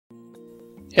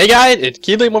Hey guys, it's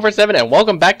Keeley147 and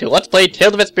welcome back to Let's Play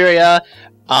Tales of Vesperia.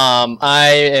 I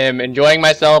am enjoying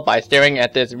myself by staring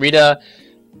at this Rita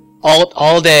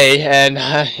all day, and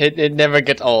it never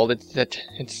gets old.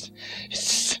 It's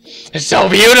so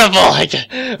beautiful.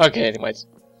 Okay, anyways.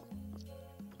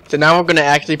 So now we're gonna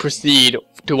actually proceed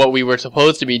to what we were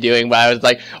supposed to be doing, but I was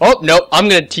like, oh no, I'm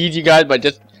gonna tease you guys by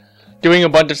just doing a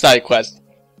bunch of side quests.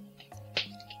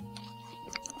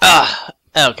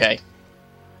 Okay.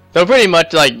 So pretty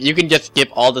much, like, you can just skip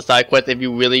all the side quests if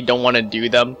you really don't want to do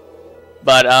them.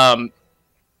 But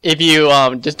if you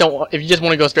just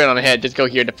want to go straight on ahead, just go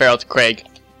here to Phaeroh's Crag,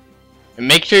 and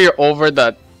make sure you're over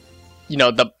the, you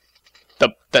know, the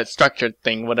structured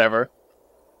thing, whatever.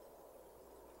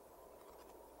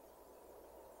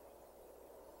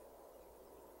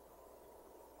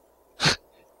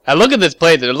 I look at this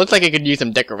place and it looks like it could use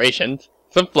some decorations,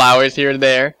 some flowers here and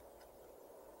there.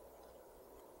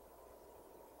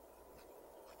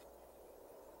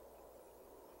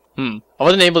 I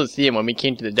wasn't able to see him when we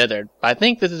came to the desert, but I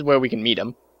think this is where we can meet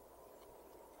him.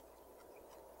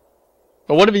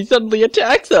 But what if he suddenly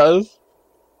attacks us?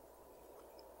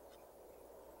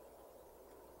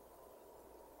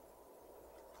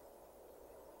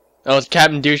 Oh, is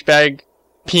Captain Douchebag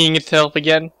peeing itself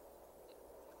again?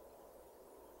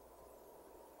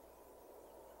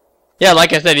 Yeah,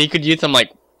 like I said, he could use some,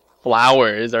 like,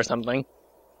 flowers or something.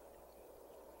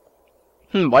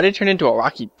 Why did it turn into a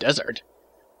rocky desert?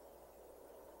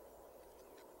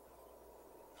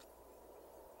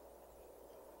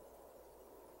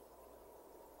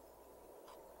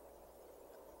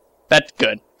 That's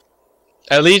good.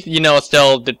 At least, you know,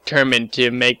 still determined to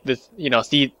make this, you know,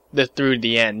 see this through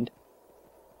the end.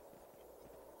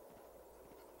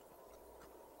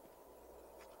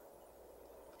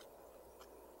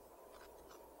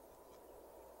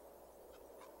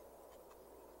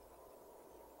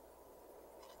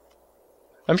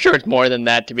 I'm sure it's more than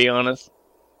that, to be honest.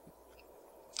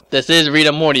 This is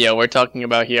Rita Mordio we're talking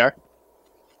about here.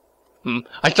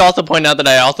 I should also point out that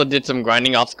I also did some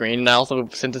grinding off screen, and I also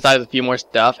synthesized a few more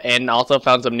stuff, and also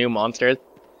found some new monsters.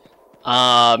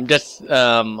 I'll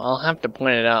have to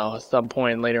point it out at some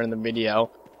point later in the video.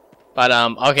 But,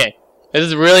 okay. This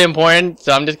is really important,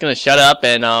 so I'm just gonna shut up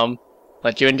and,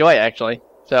 let you enjoy it, actually.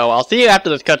 So, I'll see you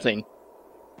after this cutscene.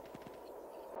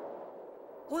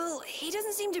 Well, he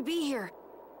doesn't seem to be here.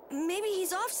 Maybe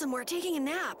he's off somewhere taking a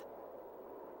nap.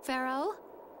 Phaeroh,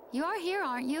 you are here,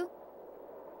 aren't you?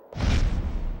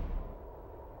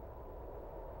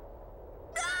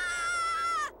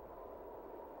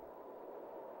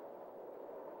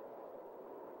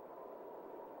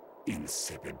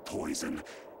 Insipid poison,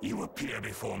 you appear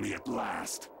before me at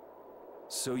last.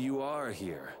 So you are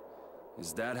here.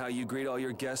 Is that how you greet all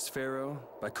your guests, Phaeroh?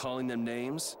 By calling them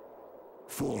names?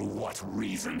 For what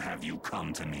reason have you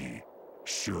come to me?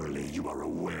 Surely you are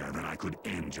aware that I could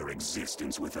end your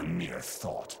existence with a mere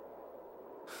thought.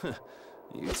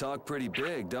 You talk pretty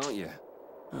big, don't you?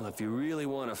 Well, if you really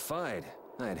want to fight,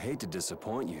 I'd hate to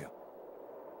disappoint you.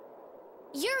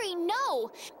 Yuri,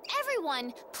 no!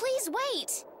 Everyone, please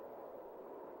wait!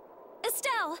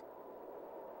 Estelle!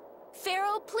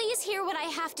 Phaeroh, please hear what I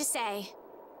have to say.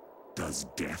 Does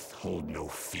death hold no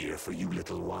fear for you,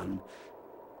 little one?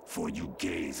 For you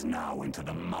gaze now into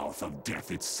the mouth of death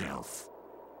itself.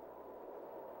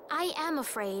 I am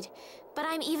afraid, but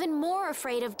I'm even more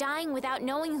afraid of dying without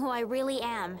knowing who I really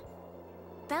am.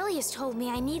 Belius told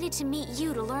me I needed to meet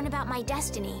you to learn about my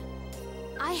destiny.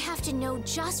 I have to know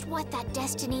just what that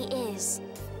destiny is.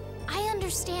 I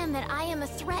understand that I am a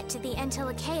threat to the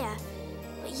Entelikeia,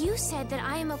 but you said that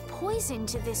I am a poison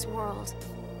to this world.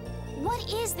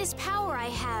 What is this power I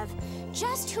have?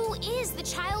 Just who is the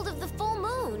child of the full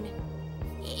moon?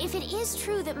 If it is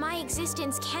true that my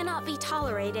existence cannot be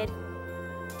tolerated,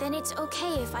 then it's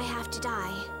okay if I have to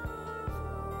die.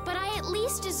 But I at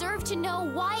least deserve to know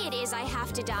why it is I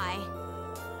have to die.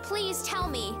 Please tell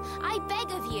me, I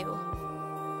beg of you.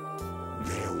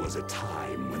 There was a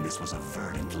time when this was a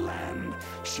verdant land,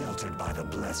 sheltered by the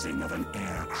blessing of an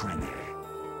air crene.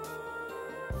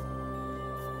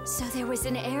 So there was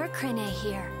an air crene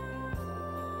here.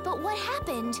 But what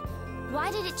happened?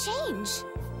 Why did it change?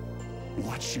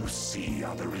 What you see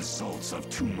are the results of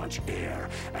too much air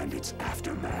and its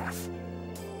aftermath.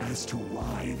 As to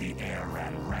why the air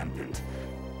ran rampant,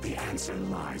 the answer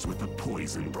lies with the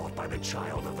poison brought by the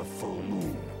child of the full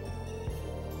moon.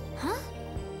 Huh?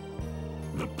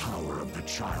 The power of the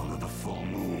child of the full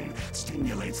moon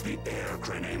stimulates the air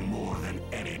crene more than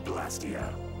any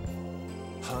blastia.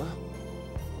 Huh?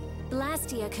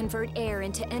 Blastia convert air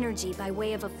into energy by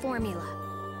way of a formula.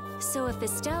 So if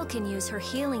Estelle can use her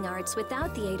healing arts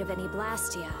without the aid of any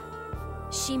Blastia,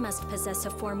 She must possess a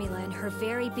formula in her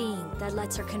very being that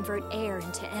lets her convert air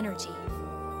into energy.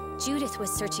 Judith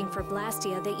was searching for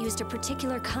Blastia that used a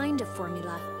particular kind of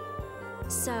formula.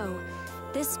 So,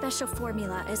 this special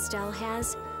formula Estelle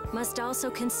has must also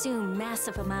consume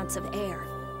massive amounts of air,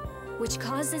 which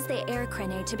causes the air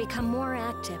cranae to become more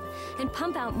active and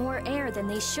pump out more air than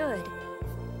they should.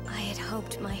 I had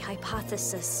hoped my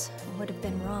hypothesis would have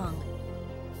been wrong.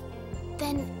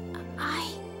 Then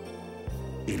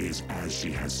It is as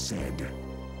she has said.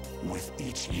 With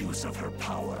each use of her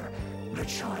power, the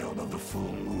child of the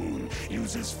full moon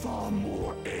uses far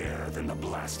more air than the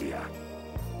Blastia.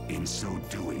 In so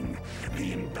doing,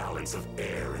 the imbalance of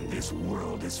air in this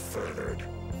world is furthered.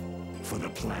 For the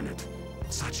planet,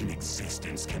 such an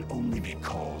existence can only be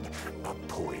called a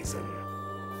poison.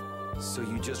 So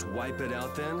you just wipe it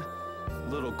out then?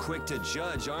 Little quick to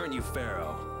judge, aren't you,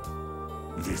 Phaeroh?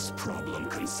 This problem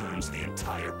concerns the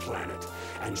entire planet,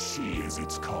 and she is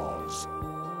its cause.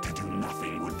 To do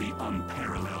nothing would be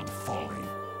unparalleled folly.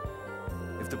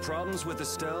 If the problem's with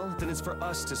Estelle, then it's for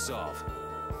us to solve.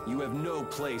 You have no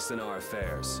place in our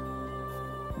affairs.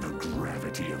 The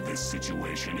gravity of this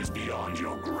situation is beyond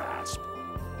your grasp.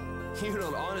 You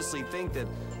don't honestly think that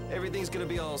everything's gonna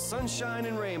be all sunshine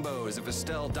and rainbows if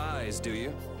Estelle dies, do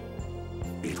you?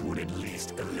 It would at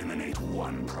least eliminate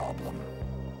one problem.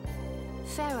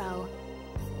 Phaeroh,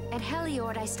 at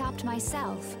Heliord I stopped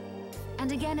myself.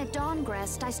 And again at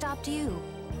Dawngrest I stopped you.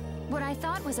 What I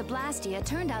thought was a Blastia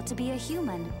turned out to be a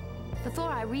human. Before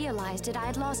I realized it, I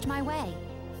had lost my way.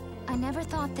 I never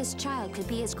thought this child could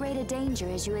be as great a danger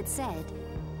as you had said.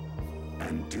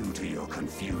 And due to your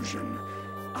confusion,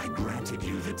 I granted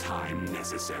you the time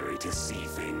necessary to see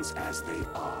things as they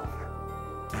are.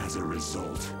 As a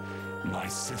result, my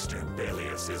sister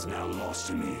Belius is now lost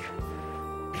to me.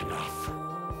 Enough.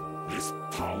 This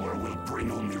power will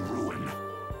bring only ruin.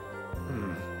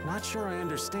 Not sure I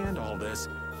understand all this,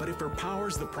 but if her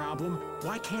power's the problem,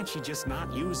 why can't she just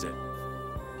not use it?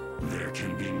 There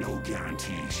can be no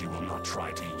guarantee she will not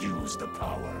try to use the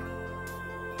power.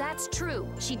 That's true.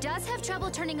 She does have trouble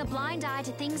turning a blind eye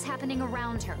to things happening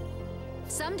around her.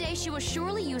 Someday she will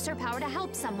surely use her power to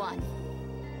help someone.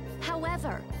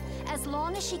 However, as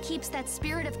long as she keeps that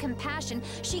spirit of compassion,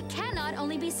 she cannot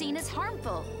only be seen as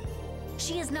harmful.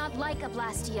 She is not like a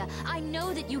Blastia. I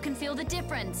know that you can feel the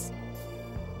difference.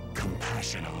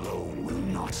 Compassion alone will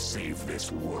not save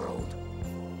this world.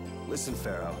 Listen,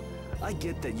 Phaeroh, I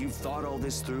get that you've thought all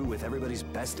this through with everybody's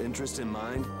best interest in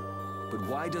mind, but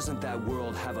why doesn't that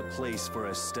world have a place for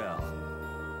Estelle?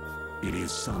 It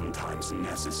is sometimes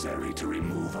necessary to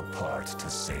remove a part to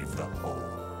save the whole.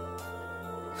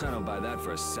 I don't buy that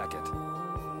for a second.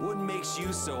 What makes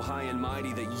you so high and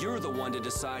mighty that you're the one to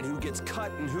decide who gets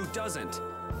cut and who doesn't?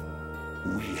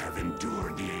 We have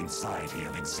endured the anxiety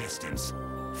of existence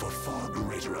for far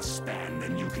greater a span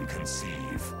than you can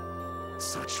conceive.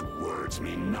 Such words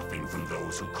mean nothing from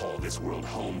those who call this world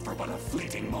home for but a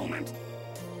fleeting moment.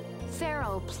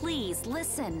 Phaeroh, please,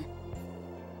 listen.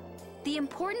 The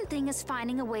important thing is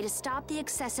finding a way to stop the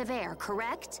excessive air,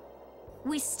 correct?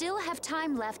 We still have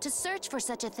time left to search for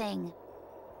such a thing.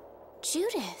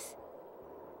 Judith.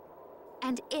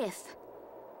 And if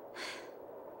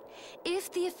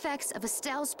the effects of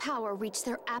Estelle's power reach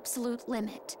their absolute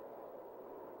limit,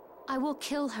 I will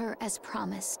kill her as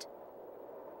promised.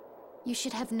 You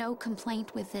should have no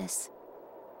complaint with this.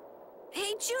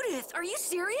 Hey, Judith, are you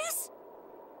serious?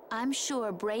 I'm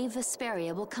sure brave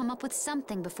Vesperia will come up with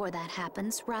something before that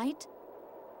happens, right?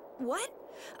 What?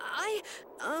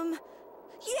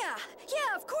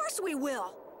 Yeah, of course we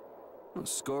will. Well,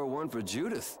 score one for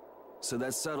Judith. So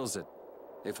that settles it.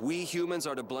 If we humans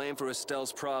are to blame for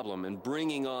Estelle's problem and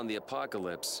bringing on the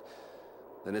apocalypse,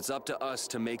 then it's up to us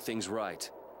to make things right.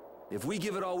 If we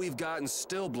give it all we've got and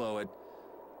still blow it,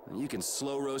 then you can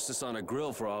slow roast us on a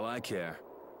grill for all I care.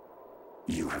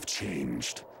 You have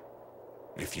changed.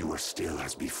 If you were still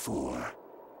as before.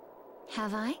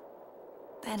 Have I?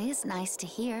 That is nice to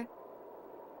hear.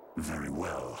 Very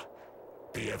well.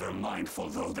 Be ever mindful,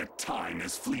 though, that time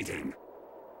is fleeting.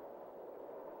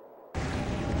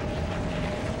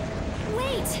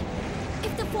 Wait!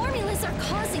 If the formulas are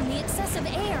causing the excessive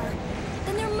air,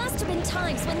 then there must have been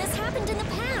times when this happened in the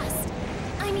past.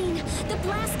 I mean, the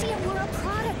Blastia were a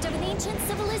product of an ancient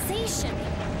civilization.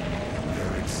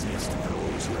 There exist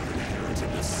those who have inherited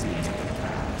the sins of the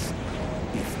past.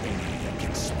 If any that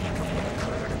can speak of what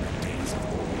occurred in the days of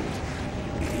old,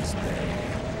 it is they.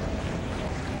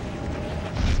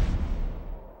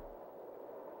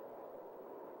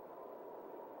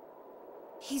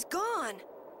 He's gone.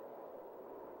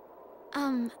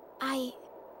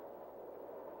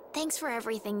 Thanks for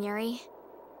everything, Yuri.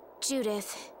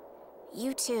 Judith,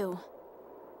 you too.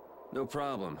 No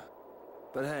problem.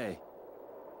 But hey,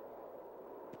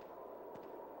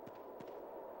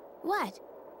 What?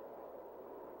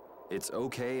 it's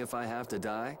okay if I have to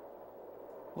die?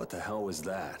 What the hell was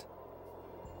that?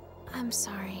 I'm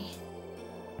sorry.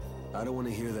 I don't want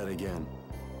to hear that again.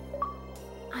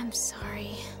 I'm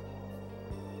sorry.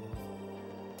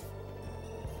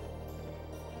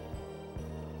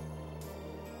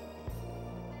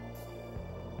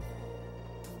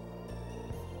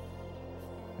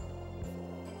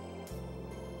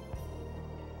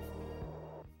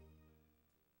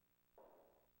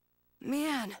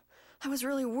 Man, I was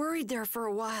really worried there for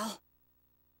a while.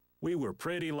 We were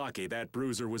pretty lucky that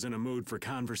bruiser was in a mood for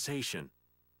conversation.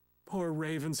 Poor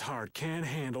Raven's heart can't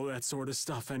handle that sort of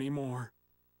stuff anymore.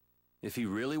 If he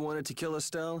really wanted to kill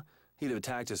Estelle, he'd have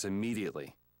attacked us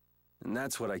immediately. And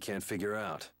that's what I can't figure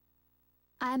out.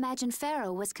 I imagine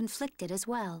Phaeroh was conflicted as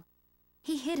well.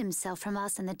 He hid himself from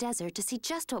us in the desert to see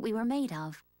just what we were made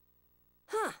of.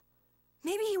 Huh.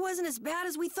 Maybe he wasn't as bad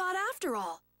as we thought after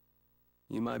all.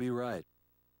 You might be right.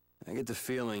 I get the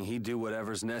feeling he'd do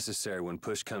whatever's necessary when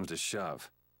push comes to shove.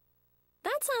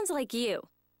 That sounds like you.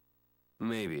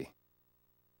 Maybe.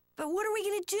 But what are we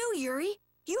gonna do, Yuri?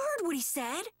 You heard what he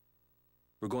said.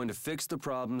 We're going to fix the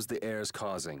problems the air's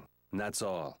causing, and that's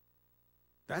all.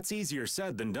 That's easier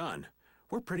said than done.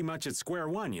 We're pretty much at square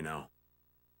one, you know.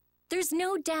 There's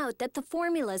no doubt that the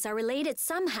formulas are related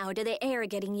somehow to the air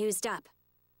getting used up.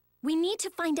 We need to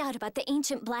find out about the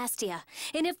ancient Blastia,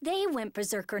 and if they went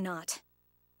berserk or not.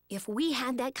 If we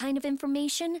had that kind of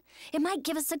information, it might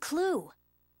give us a clue.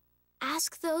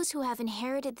 Ask those who have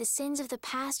inherited the sins of the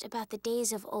past about the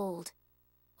days of old.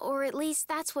 Or at least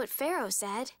that's what Phaeroh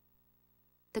said.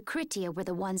 The Critia were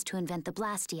the ones to invent the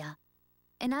Blastia.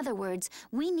 In other words,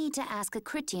 we need to ask a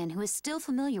Critian who is still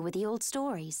familiar with the old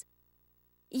stories.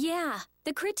 Yeah,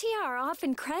 the Critia are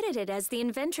often credited as the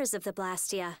inventors of the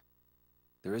Blastia.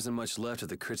 There isn't much left of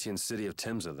the Critian city of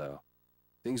Timza, though.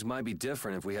 Things might be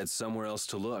different if we had somewhere else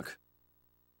to look.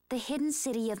 The hidden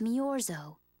city of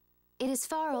Miorzo. It is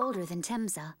far older than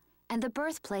Timza, and the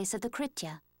birthplace of the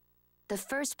Critia. The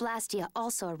first Blastia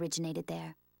also originated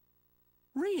there.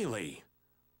 Really?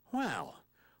 Well,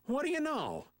 what do you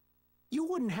know? You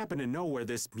wouldn't happen to know where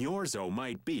this Miorzo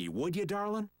might be, would you,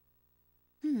 darling?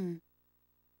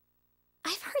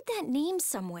 I've heard that name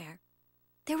somewhere.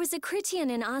 There was a Critian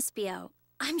in Ospio.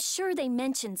 I'm sure they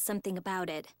mentioned something about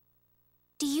it.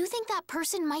 Do you think that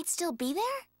person might still be there?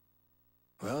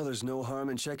 Well, there's no harm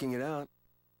in checking it out.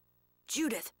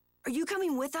 Judith, are you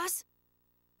coming with us?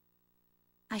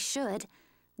 I should.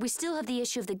 We still have the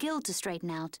issue of the guild to straighten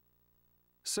out.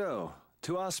 So,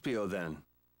 to Ospio then.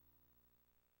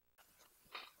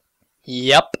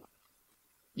 Yep.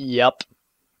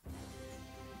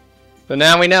 So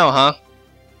now we know, huh?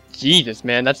 Jesus,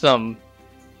 man, that's some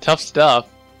tough stuff.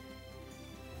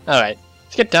 Alright,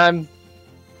 skip time.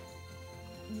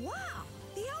 Wow,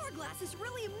 the hourglass is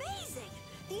really amazing.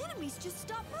 The enemies just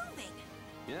stop moving.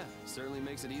 Yeah, certainly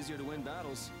makes it easier to win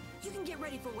battles. You can get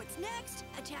ready for what's next,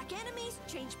 attack enemies,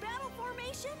 change battle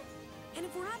formation. And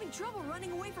if we're having trouble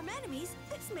running away from enemies,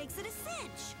 this makes it a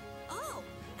cinch. Oh,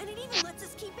 and it even lets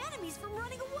us keep enemies from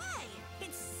running away.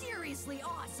 It's seriously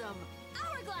awesome.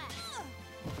 Hourglass!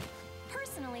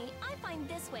 Personally, I find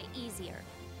this way easier.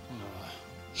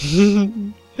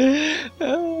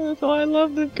 Oh, that's why I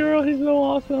love this girl. She's so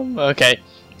awesome. Okay.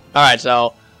 Alright,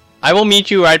 so I will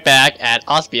meet you right back at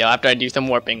Ospio after I do some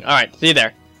warping. Alright, see you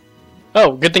there.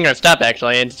 Oh, good thing I stopped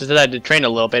actually and decided to train a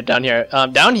little bit down here.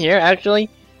 Down here, actually,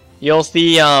 you'll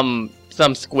see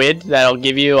some squids that'll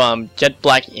give you jet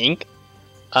black ink.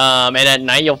 And at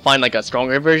night you'll find like a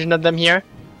stronger version of them here.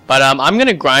 But I'm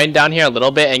gonna grind down here a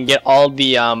little bit and get all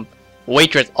the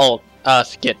waitress ult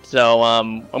skits. So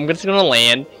I'm just gonna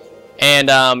land,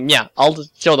 and yeah, I'll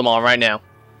just show them all right now.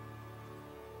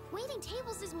 Waiting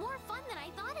tables is more fun than I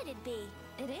thought it'd be.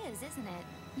 It is, isn't it?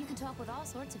 You can talk with all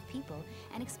sorts of people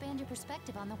and expand your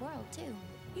perspective on the world, too.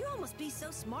 You all must be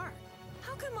so smart.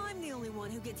 How come I'm the only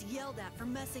one who gets yelled at for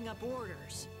messing up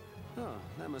orders? Oh,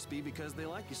 that must be because they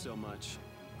like you so much.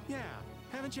 Yeah,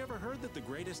 haven't you ever heard that the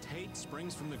greatest hate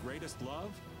springs from the greatest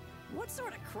love? What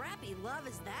sort of crappy love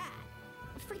is that?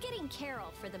 Forgetting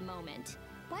Carol for the moment.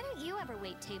 Why don't you ever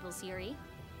wait tables, Yuri?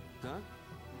 Huh?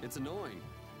 It's annoying.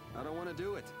 I don't want to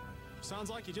do it. Sounds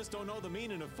like you just don't know the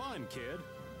meaning of fun, kid.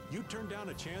 You turned down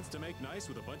a chance to make nice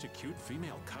with a bunch of cute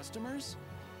female customers?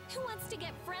 Who wants to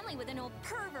get friendly with an old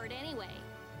pervert anyway?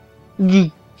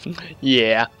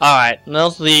 Yeah, alright,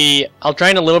 let's see. I'll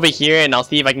train a little bit here and I'll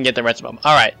see if I can get the rest of them.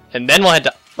 Alright, and then we'll head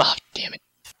to... Oh, damn it.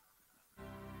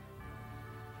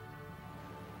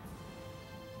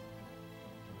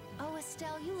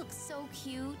 Estelle, you look so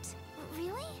cute.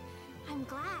 Really? I'm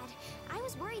glad. I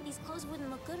was worried these clothes wouldn't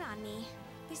look good on me.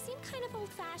 They seem kind of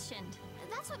old-fashioned.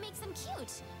 That's what makes them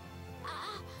cute.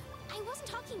 I wasn't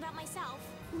talking about myself.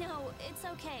 No, it's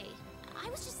okay. I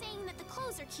was just saying that the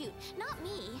clothes are cute, not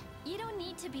me. You don't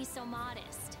need to be so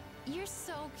modest. You're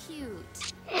so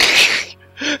cute.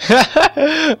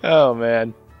 Oh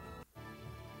man.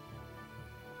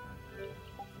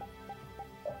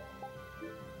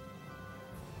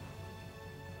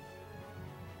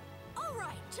 All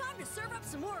right, time to serve up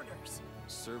some orders.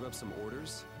 Serve up some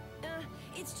orders?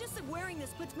 It's just that wearing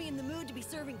this puts me in the mood to be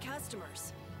serving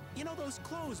customers. You know, those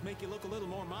clothes make you look a little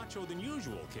more macho than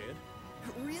usual, kid.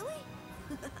 Really?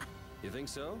 You think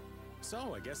so?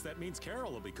 So, I guess that means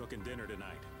Carol will be cooking dinner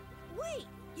tonight. Wait,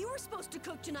 you were supposed to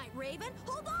cook tonight, Raven.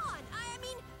 Hold on. I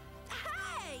mean,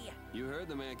 hey! You heard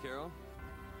the man, Carol.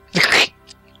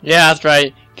 Yeah, that's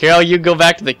right. Carol, you go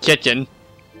back to the kitchen.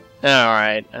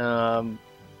 Alright,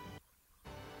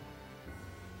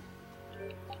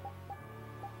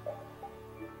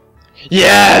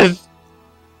 Yes!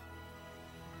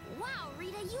 Wow,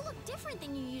 Rita, you look different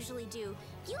than you usually do.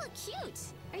 You look cute.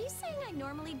 Are you saying I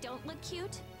normally don't look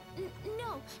cute?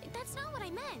 No, that's not what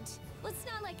I meant. Well, it's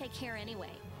not like I care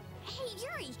anyway. Hey,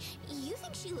 Yuri, you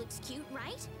think she looks cute,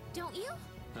 right? Don't you?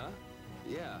 Huh?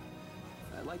 Yeah.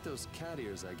 I like those cat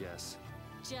ears, I guess.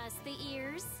 Just the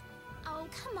ears? Oh,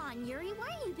 come on, Yuri. Why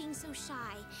are you being so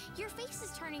shy? Your face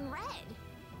is turning red.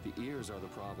 The ears are the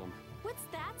problem. What's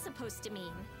that supposed to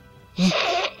mean?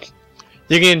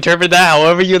 You can interpret that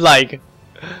however you like.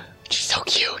 She's so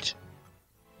cute.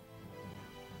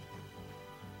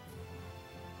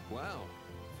 Wow.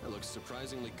 That looks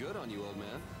surprisingly good on you, old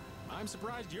man. I'm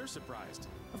surprised you're surprised.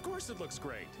 Of course it looks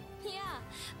great. Yeah,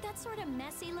 that sort of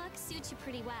messy look suits you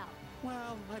pretty well.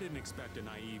 Well, I didn't expect a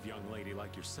naive young lady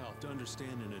like yourself to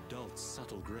understand an adult's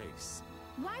subtle grace.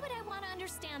 Why would I want to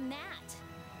understand that?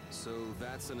 So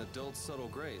that's an adult subtle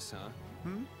grace, huh?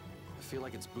 I feel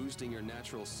like it's boosting your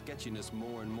natural sketchiness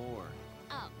more and more.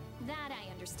 Oh, that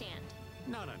I understand.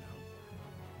 No, no,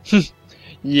 no.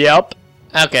 Yep.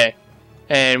 Okay.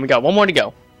 And we got one more to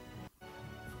go.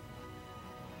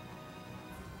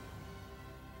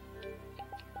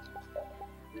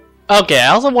 Okay, I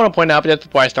also want to point out just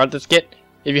before I start this skit,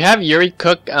 if you have Yuri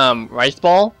cook rice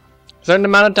ball, a certain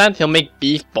amount of times he'll make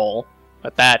beef bowl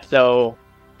with that, so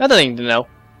another thing to know.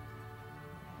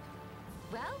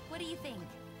 Well, what do you think?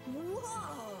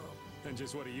 Whoa! And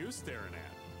just what are you staring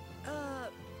at?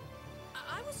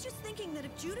 I was just thinking that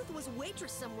if Judith was a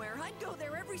waitress somewhere, I'd go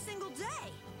there every single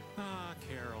day. Ah,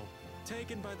 Carol.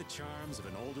 Taken by the charms of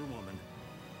an older woman.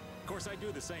 Of course, I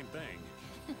do the same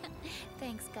thing.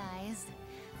 Thanks, guys.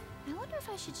 I wonder if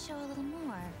I should show a little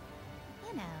more.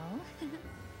 You know.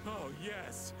 Oh,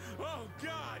 yes. Oh,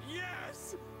 God,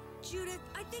 yes! Judith,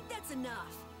 I think that's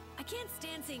enough. I can't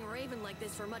stand seeing Raven like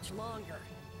this for much longer.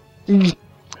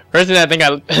 Personally, I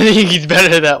think he's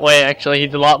better that way, actually.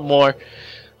 He's a lot more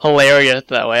hilarious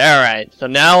that way. Alright, so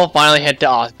now we'll finally head to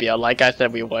Austria, like I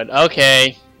said we would.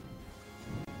 Okay.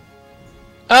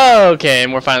 Okay,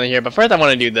 and we're finally here. But first I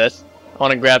want to do this. I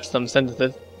want to grab some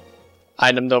synthesis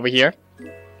items over here.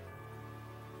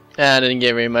 I didn't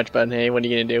get very much, but hey, what are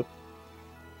you going to do?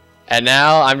 And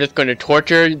now I'm just going to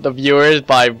torture the viewers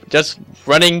by just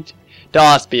running to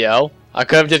Austria. I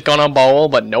could have just gone on Bowl,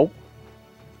 but nope.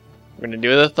 We're going to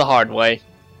do this the hard way.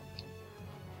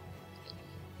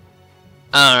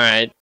 Alright.